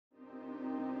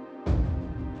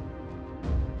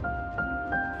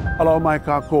Hello, my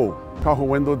Kahu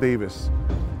Wendell Davis.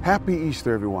 Happy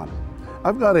Easter, everyone.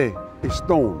 I've got a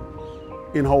stone.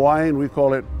 In Hawaiian, we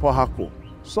call it pohaku,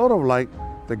 sort of like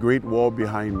the Great Wall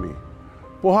behind me.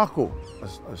 Pohaku,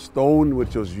 a stone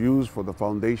which was used for the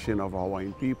foundation of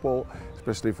Hawaiian people,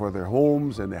 especially for their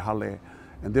homes and their hale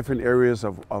and different areas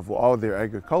of all their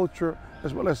agriculture,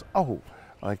 as well as ahu,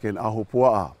 like in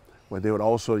Ahupua'a, where they would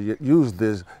also use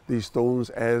these stones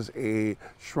as a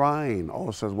shrine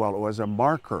also as well, or as a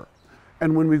marker.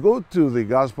 And when we go to the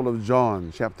Gospel of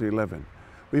John, chapter 11,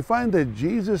 we find that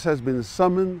Jesus has been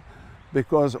summoned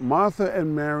because Martha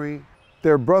and Mary,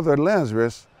 their brother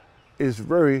Lazarus, is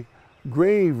very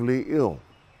gravely ill.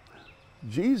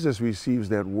 Jesus receives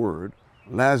that word.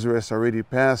 Lazarus already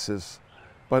passes,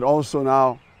 but also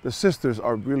now the sisters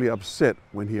are really upset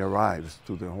when he arrives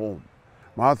to their home.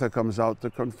 Martha comes out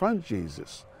to confront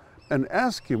Jesus and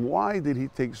ask him, why did he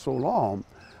take so long?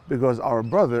 Because our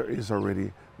brother is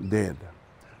already dead.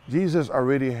 Jesus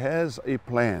already has a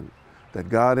plan that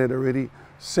God had already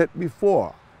set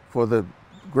before for the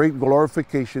great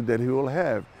glorification that he will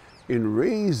have in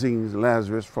raising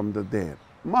Lazarus from the dead.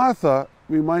 Martha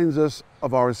reminds us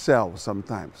of ourselves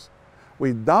sometimes.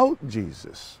 We doubt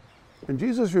Jesus, and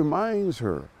Jesus reminds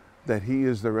her that he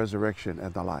is the resurrection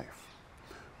and the life.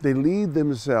 They lead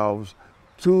themselves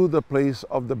to the place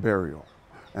of the burial,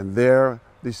 and there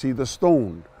they see the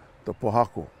stone, the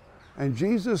pohaku. And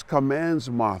Jesus commands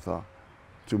Martha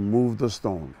to move the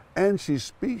stone. And she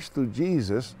speaks to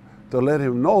Jesus to let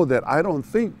him know that I don't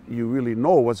think you really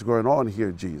know what's going on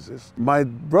here, Jesus. My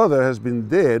brother has been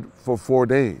dead for 4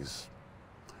 days.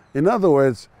 In other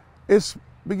words, it's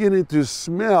beginning to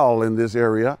smell in this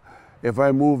area if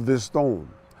I move this stone.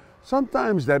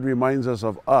 Sometimes that reminds us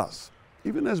of us,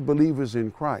 even as believers in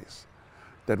Christ,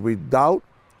 that we doubt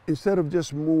instead of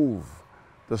just move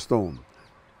the stone.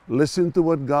 Listen to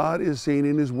what God is saying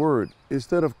in his word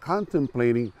instead of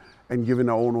contemplating and giving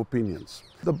our own opinions.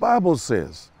 The Bible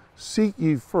says, seek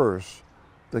ye first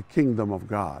the kingdom of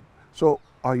God. So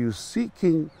are you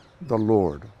seeking the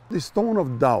Lord? The stone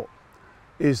of doubt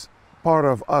is part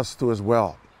of us too as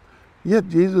well. Yet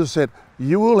Jesus said,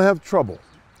 you will have trouble,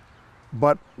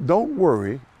 but don't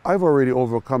worry, I've already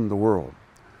overcome the world.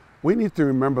 We need to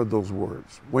remember those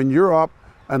words. When you're up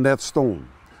on that stone,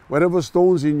 whatever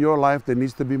stones in your life that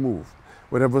needs to be moved,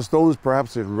 whatever stones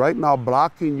perhaps is right now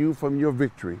blocking you from your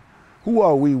victory, who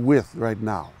are we with right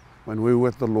now when we're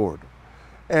with the Lord?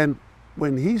 And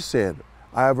when he said,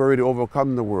 I have already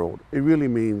overcome the world, it really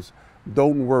means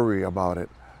don't worry about it.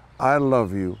 I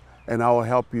love you and I will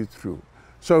help you through.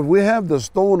 So if we have the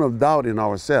stone of doubt in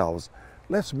ourselves,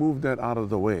 let's move that out of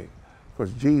the way,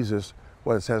 because Jesus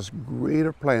has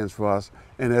greater plans for us.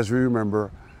 And as we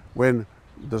remember, when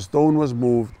the stone was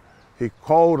moved, he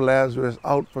called Lazarus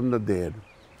out from the dead,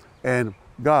 and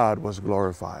God was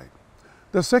glorified.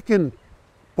 The second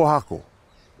pohaku,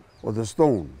 or the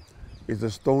stone, is the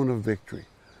stone of victory.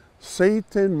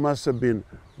 Satan must have been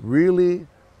really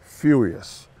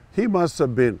furious. He must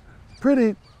have been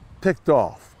pretty ticked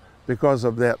off because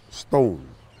of that stone.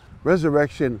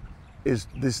 Resurrection is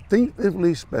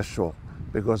distinctively special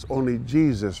because only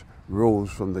Jesus rose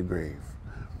from the grave.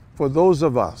 For those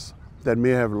of us that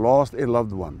may have lost a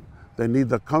loved one, that need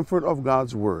the comfort of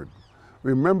God's word,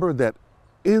 remember that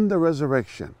in the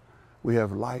resurrection, we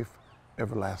have life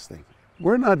everlasting.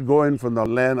 We're not going from the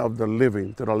land of the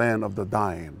living to the land of the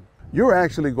dying. You're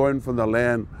actually going from the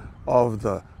land of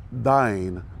the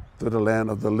dying to the land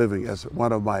of the living, as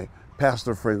one of my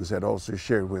pastor friends had also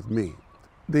shared with me.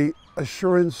 The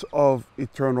assurance of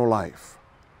eternal life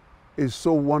is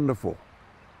so wonderful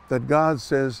that God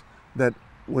says that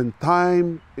when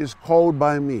time is called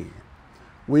by me,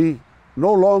 we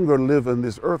no longer live in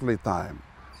this earthly time,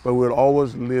 but we'll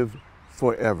always live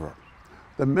forever.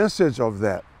 The message of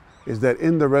that is that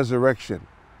in the resurrection,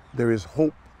 there is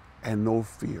hope and no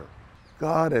fear.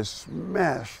 God has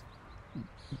smashed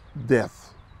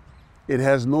death. It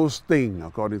has no sting,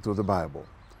 according to the Bible.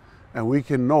 And we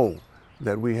can know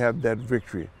that we have that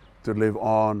victory to live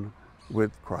on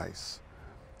with Christ.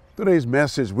 Today's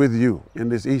message with you in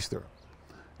this Easter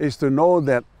is to know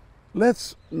that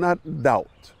let's not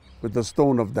doubt with the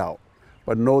stone of doubt,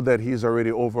 but know that he's already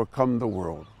overcome the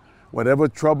world. Whatever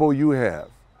trouble you have,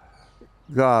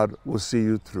 God will see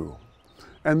you through.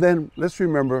 And then let's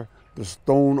remember the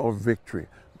stone of victory.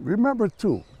 Remember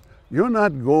too, you're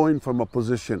not going from a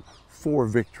position for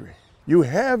victory. You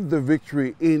have the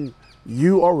victory in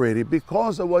you already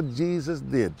because of what Jesus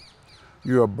did.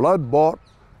 You're a blood-bought,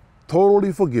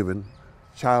 totally forgiven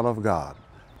child of God.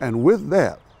 And with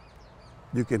that,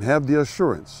 you can have the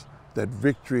assurance that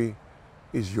victory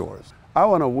is yours. I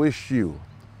want to wish you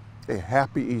a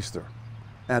happy Easter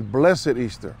and blessed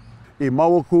Easter. I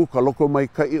mawaku ka loko mai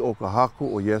kai o ka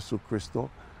haku o Yesu Kristo,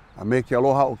 a me ke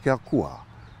aloha o ke akua,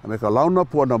 a me ka launa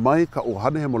puana mai ka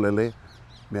uhane he molele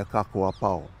me ka kua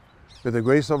pao. May the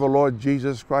grace of our Lord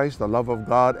Jesus Christ, the love of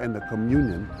God, and the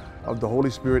communion of the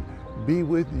Holy Spirit be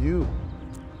with you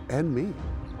and me,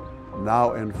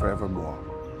 now and forevermore.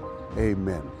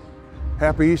 Amen.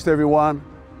 Happy Easter, everyone.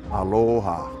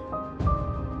 Aloha.